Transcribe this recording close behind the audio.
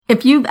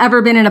If you've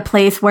ever been in a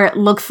place where it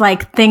looks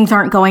like things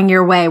aren't going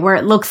your way, where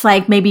it looks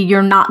like maybe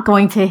you're not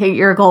going to hit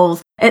your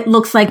goals, it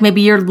looks like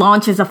maybe your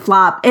launch is a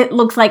flop, it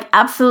looks like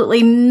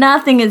absolutely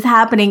nothing is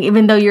happening,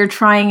 even though you're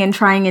trying and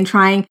trying and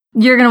trying,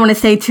 you're going to want to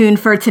stay tuned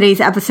for today's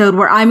episode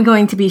where I'm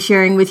going to be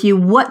sharing with you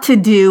what to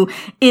do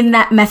in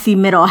that messy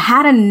middle,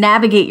 how to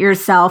navigate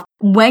yourself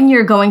when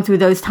you're going through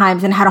those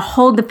times, and how to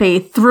hold the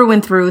faith through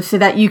and through so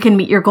that you can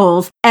meet your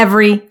goals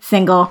every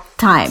single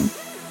time.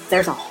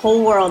 There's a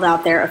whole world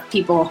out there of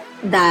people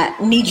that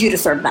need you to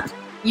serve them.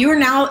 You are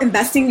now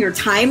investing your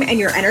time and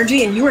your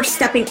energy, and you are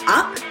stepping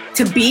up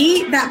to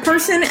be that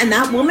person and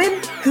that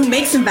woman who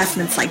makes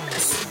investments like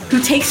this,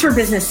 who takes her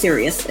business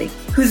seriously,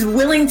 who's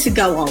willing to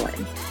go all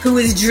in, who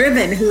is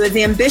driven, who is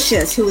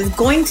ambitious, who is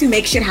going to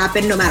make shit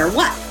happen no matter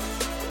what.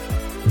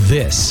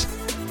 This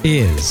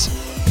is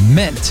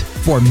Meant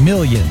for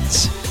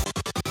Millions.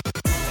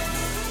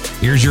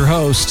 Here's your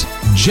host,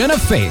 Jenna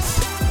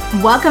Faith.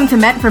 Welcome to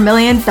Meant for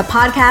Millions, the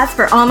podcast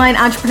for online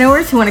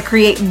entrepreneurs who want to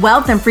create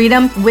wealth and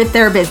freedom with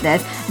their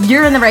business.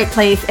 You're in the right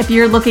place if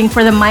you're looking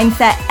for the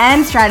mindset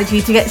and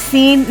strategy to get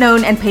seen,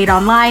 known, and paid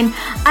online.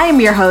 I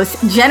am your host,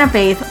 Jenna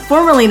Faith,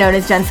 formerly known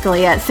as Jen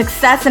Scalia,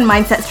 success and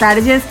mindset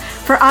strategist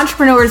for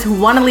entrepreneurs who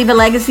want to leave a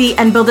legacy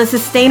and build a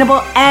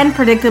sustainable and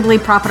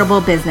predictably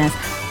profitable business.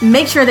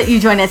 Make sure that you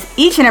join us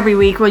each and every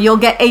week where you'll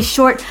get a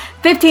short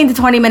 15 to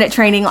 20 minute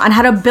training on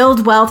how to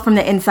build wealth from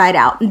the inside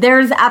out.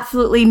 There's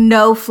absolutely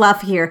no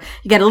fluff here.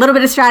 You get a little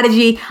bit of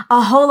strategy,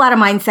 a whole lot of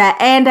mindset,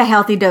 and a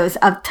healthy dose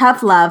of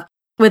tough love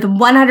with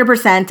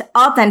 100%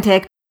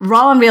 authentic,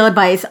 raw and real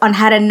advice on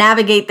how to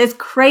navigate this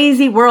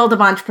crazy world of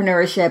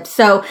entrepreneurship.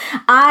 So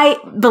I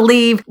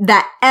believe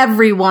that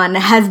everyone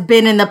has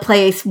been in the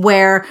place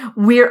where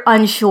we're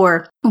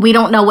unsure. We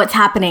don't know what's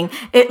happening.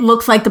 It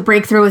looks like the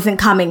breakthrough isn't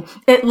coming.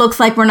 It looks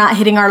like we're not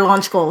hitting our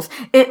launch goals.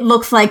 It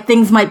looks like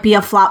things might be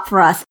a flop for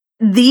us.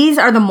 These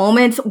are the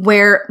moments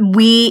where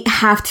we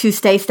have to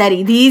stay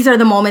steady. These are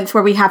the moments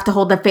where we have to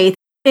hold the faith.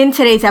 In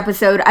today's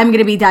episode, I'm going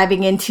to be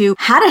diving into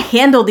how to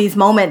handle these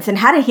moments and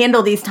how to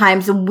handle these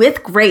times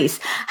with grace,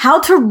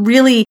 how to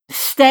really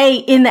stay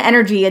in the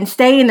energy and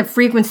stay in the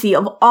frequency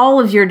of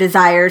all of your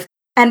desires,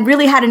 and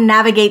really how to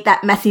navigate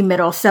that messy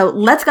middle. So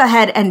let's go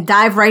ahead and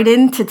dive right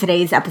into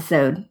today's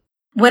episode.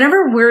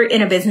 Whenever we're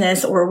in a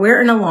business or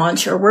we're in a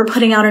launch or we're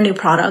putting out a new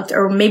product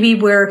or maybe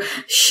we're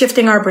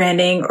shifting our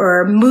branding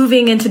or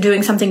moving into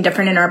doing something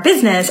different in our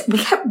business, we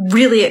get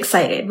really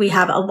excited. We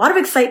have a lot of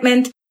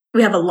excitement.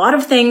 We have a lot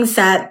of things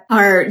that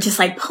are just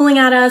like pulling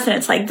at us, and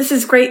it's like, this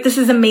is great, this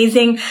is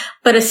amazing.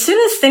 But as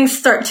soon as things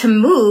start to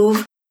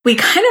move, we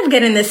kind of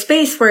get in this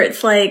space where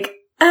it's like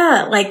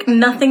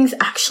nothing's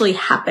actually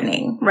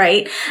happening,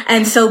 right?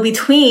 And so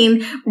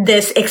between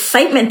this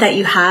excitement that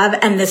you have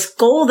and this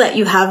goal that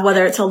you have,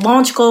 whether it's a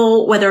launch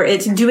goal, whether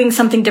it's doing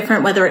something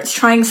different, whether it's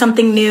trying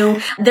something new,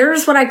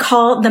 there's what I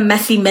call the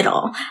messy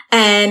middle.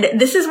 And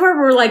this is where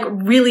we're like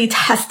really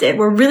tested.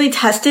 We're really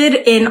tested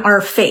in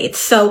our faith.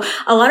 So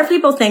a lot of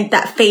people think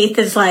that faith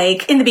is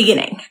like in the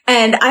beginning.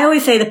 And I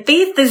always say the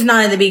faith is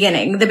not in the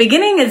beginning. The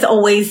beginning is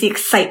always the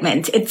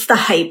excitement. It's the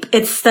hype.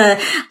 It's the,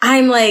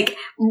 I'm like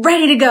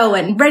ready to go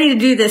and ready to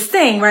do this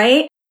thing,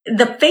 right?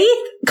 The faith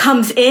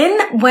comes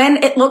in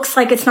when it looks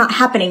like it's not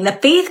happening. The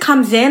faith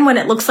comes in when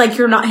it looks like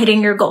you're not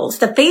hitting your goals.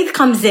 The faith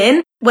comes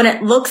in when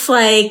it looks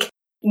like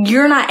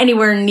you're not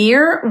anywhere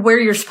near where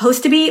you're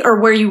supposed to be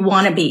or where you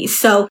want to be.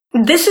 So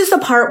this is the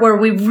part where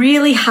we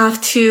really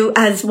have to,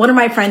 as one of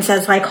my friends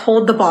says, like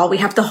hold the ball. We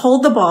have to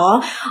hold the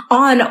ball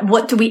on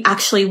what do we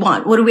actually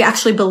want? What do we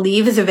actually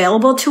believe is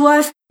available to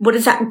us? What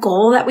is that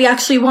goal that we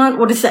actually want?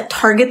 What is that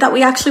target that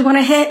we actually want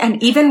to hit?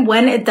 And even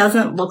when it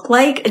doesn't look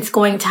like it's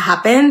going to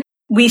happen,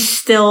 we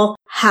still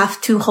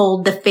have to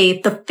hold the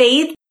faith. The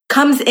faith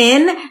comes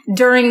in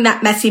during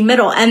that messy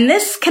middle. And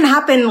this can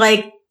happen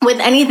like with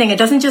anything. It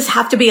doesn't just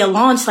have to be a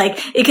launch. Like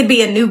it could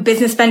be a new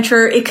business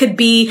venture. It could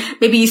be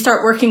maybe you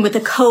start working with a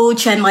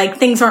coach and like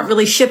things aren't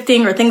really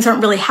shifting or things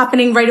aren't really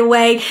happening right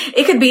away.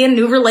 It could be a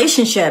new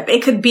relationship.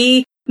 It could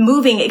be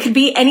moving. It could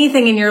be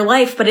anything in your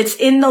life, but it's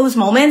in those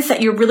moments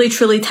that you're really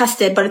truly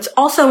tested. But it's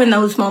also in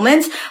those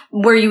moments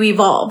where you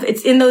evolve.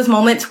 It's in those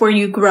moments where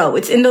you grow.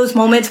 It's in those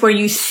moments where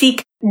you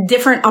seek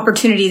different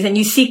opportunities and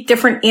you seek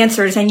different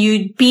answers and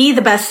you be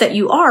the best that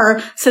you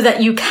are so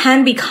that you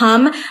can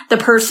become the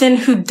person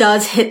who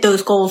does hit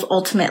those goals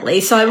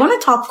ultimately. So I want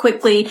to talk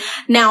quickly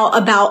now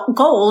about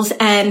goals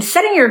and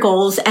setting your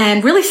goals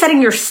and really setting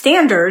your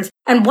standards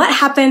and what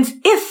happens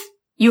if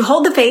you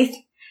hold the faith,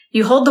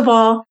 you hold the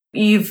ball,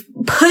 you've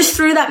pushed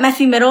through that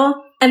messy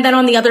middle, and then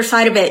on the other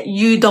side of it,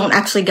 you don't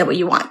actually get what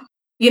you want.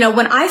 You know,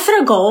 when I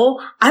set a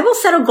goal, I will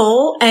set a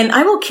goal and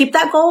I will keep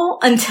that goal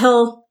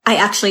until I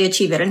actually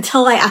achieve it,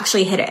 until I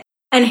actually hit it.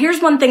 And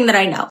here's one thing that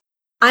I know.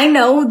 I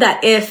know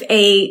that if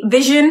a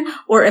vision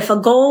or if a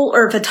goal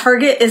or if a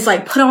target is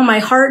like put on my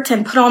heart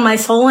and put on my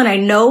soul and I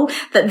know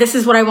that this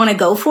is what I want to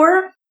go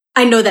for,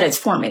 I know that it's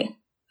for me.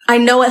 I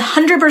know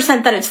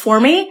 100% that it's for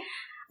me,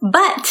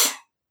 but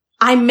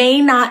I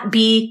may not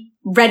be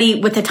ready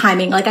with the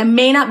timing. Like I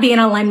may not be in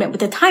alignment with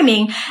the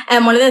timing.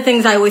 And one of the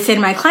things I always say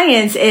to my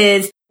clients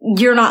is,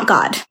 you're not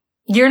God.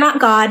 You're not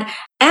God.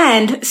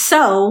 And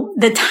so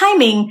the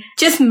timing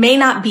just may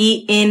not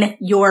be in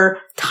your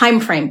time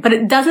frame, but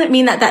it doesn't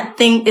mean that that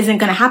thing isn't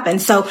going to happen.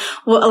 So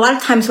a lot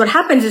of times what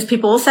happens is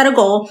people will set a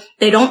goal,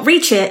 they don't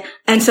reach it,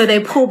 and so they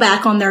pull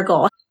back on their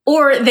goal.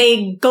 Or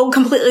they go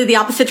completely the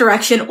opposite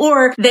direction,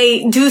 or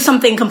they do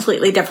something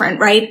completely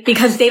different, right?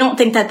 Because they don't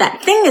think that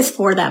that thing is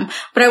for them.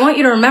 But I want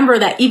you to remember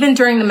that even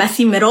during the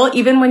messy middle,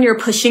 even when you're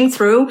pushing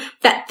through,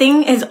 that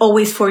thing is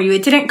always for you.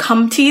 It didn't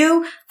come to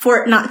you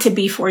for it not to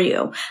be for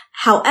you.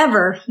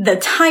 However, the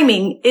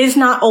timing is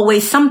not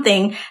always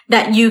something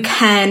that you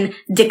can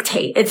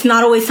dictate. It's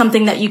not always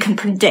something that you can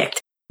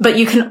predict. But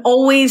you can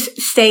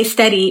always stay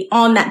steady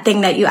on that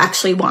thing that you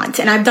actually want.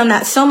 And I've done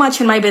that so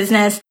much in my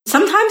business.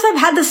 Sometimes I've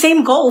had the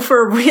same goal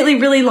for a really,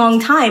 really long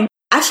time.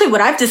 Actually,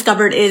 what I've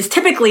discovered is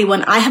typically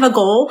when I have a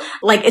goal,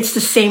 like it's the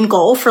same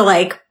goal for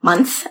like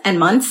months and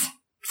months,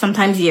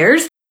 sometimes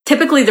years.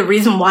 Typically the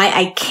reason why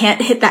I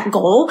can't hit that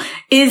goal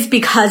is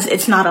because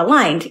it's not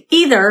aligned.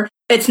 Either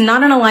it's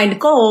not an aligned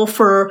goal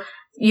for,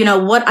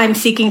 what I'm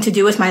seeking to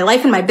do with my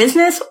life and my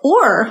business,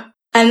 or,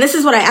 and this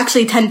is what I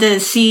actually tend to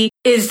see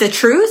is the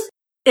truth,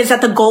 is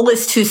that the goal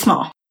is too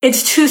small.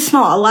 It's too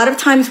small. A lot of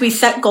times we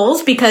set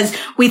goals because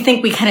we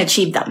think we can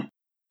achieve them.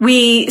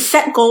 We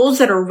set goals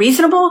that are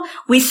reasonable.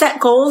 We set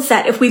goals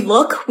that if we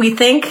look, we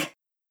think,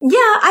 yeah,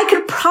 I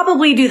could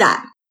probably do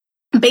that.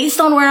 Based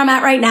on where I'm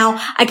at right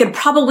now, I could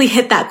probably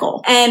hit that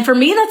goal. And for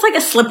me, that's like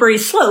a slippery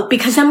slope,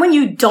 because then when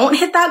you don't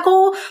hit that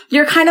goal,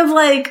 you're kind of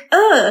like,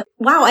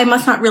 wow, I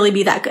must not really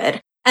be that good.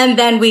 And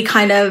then we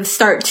kind of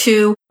start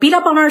to beat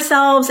up on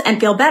ourselves and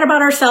feel bad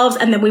about ourselves.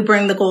 And then we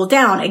bring the goal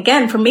down.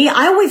 Again, for me,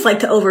 I always like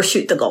to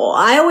overshoot the goal.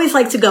 I always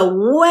like to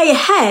go way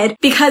ahead,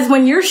 because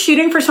when you're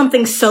shooting for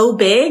something so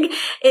big,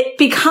 it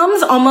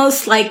becomes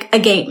almost like a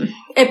game.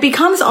 It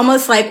becomes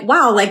almost like,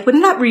 wow, like,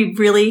 wouldn't that be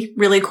really,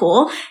 really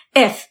cool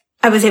if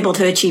I was able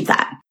to achieve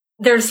that?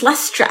 There's less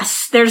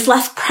stress. There's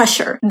less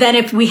pressure than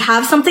if we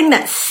have something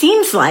that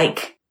seems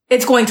like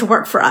it's going to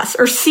work for us,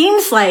 or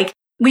seems like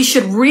we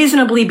should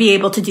reasonably be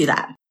able to do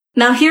that.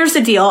 Now, here's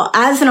the deal.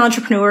 As an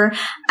entrepreneur,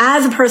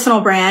 as a personal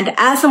brand,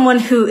 as someone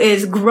who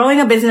is growing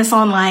a business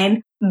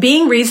online,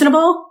 being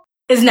reasonable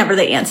is never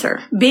the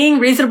answer. Being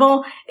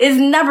reasonable is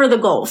never the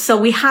goal. So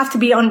we have to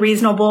be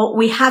unreasonable.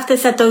 We have to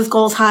set those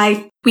goals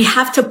high. We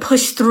have to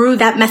push through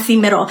that messy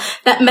middle.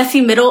 That messy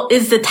middle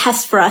is the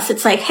test for us.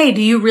 It's like, hey,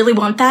 do you really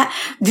want that?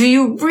 Do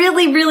you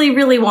really, really,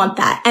 really want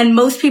that? And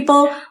most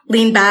people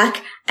lean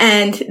back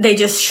and they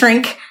just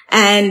shrink,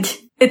 and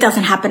it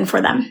doesn't happen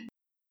for them.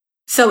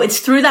 So it's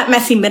through that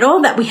messy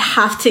middle that we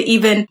have to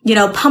even,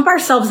 pump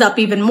ourselves up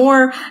even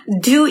more,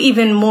 do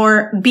even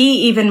more,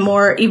 be even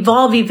more,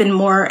 evolve even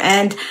more,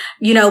 and,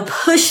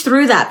 push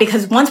through that.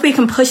 Because once we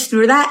can push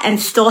through that and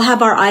still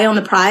have our eye on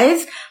the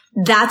prize,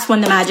 that's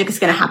when the magic is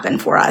going to happen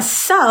for us.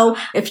 So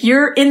if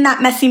you're in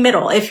that messy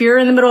middle, if you're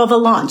in the middle of a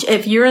launch,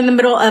 if you're in the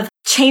middle of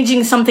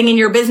changing something in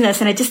your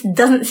business and it just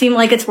doesn't seem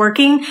like it's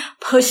working,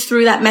 push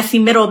through that messy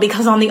middle,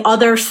 because on the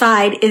other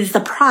side is the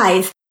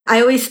prize.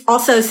 I always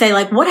also say,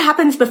 like, what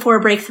happens before a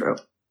breakthrough?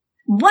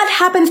 What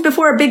happens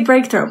before a big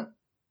breakthrough?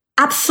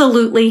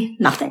 Absolutely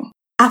nothing.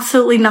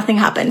 Absolutely nothing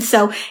happens.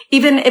 So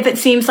even if it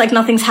seems like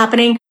nothing's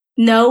happening,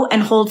 know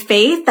and hold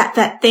faith that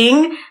that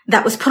thing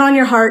that was put on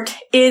your heart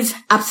is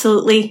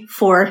absolutely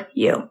for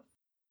you.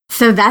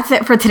 So that's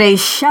it for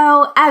today's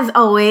show. As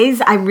always,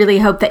 I really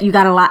hope that you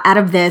got a lot out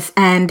of this.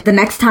 And the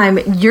next time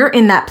you're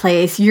in that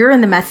place, you're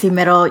in the messy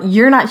middle,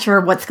 you're not sure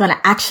what's going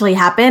to actually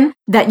happen,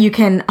 that you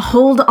can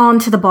hold on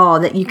to the ball,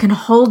 that you can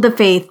hold the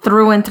faith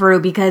through and through,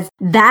 because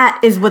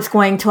that is what's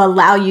going to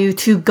allow you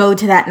to go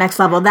to that next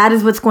level. That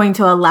is what's going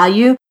to allow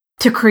you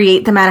to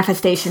create the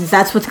manifestations.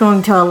 That's what's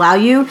going to allow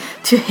you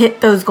to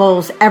hit those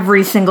goals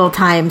every single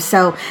time.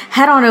 So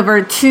head on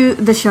over to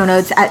the show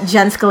notes at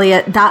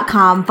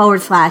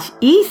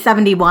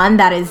jenscalia.com/E71.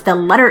 That is the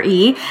letter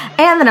E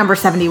and the number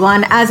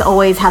 71. As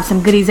always, have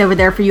some goodies over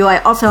there for you. I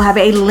also have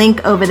a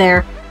link over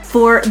there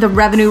for the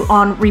Revenue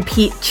on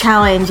Repeat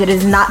Challenge. It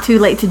is not too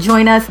late to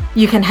join us.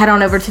 You can head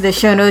on over to the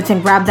show notes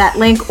and grab that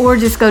link, or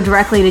just go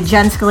directly to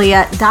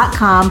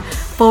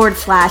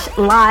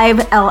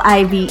jenscalia.com/live,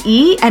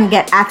 LIVE, and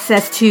get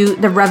access to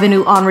the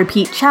Revenue on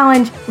Repeat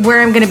Challenge,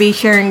 where I'm going to be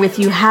sharing with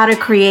you how to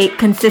create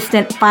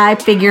consistent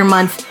 5-figure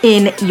months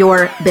in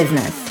your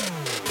business.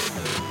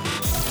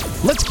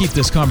 Let's keep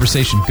this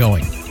conversation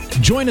going.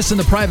 Join us in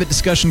the private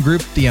discussion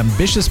group, The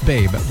Ambitious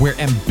Babe, where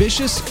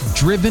ambitious,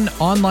 driven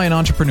online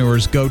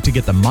entrepreneurs go to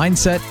get the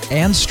mindset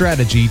and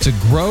strategy to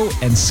grow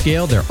and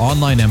scale their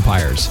online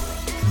empires.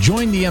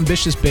 Join The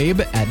Ambitious Babe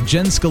at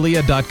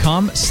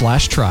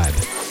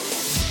jenscalia.com/tribe.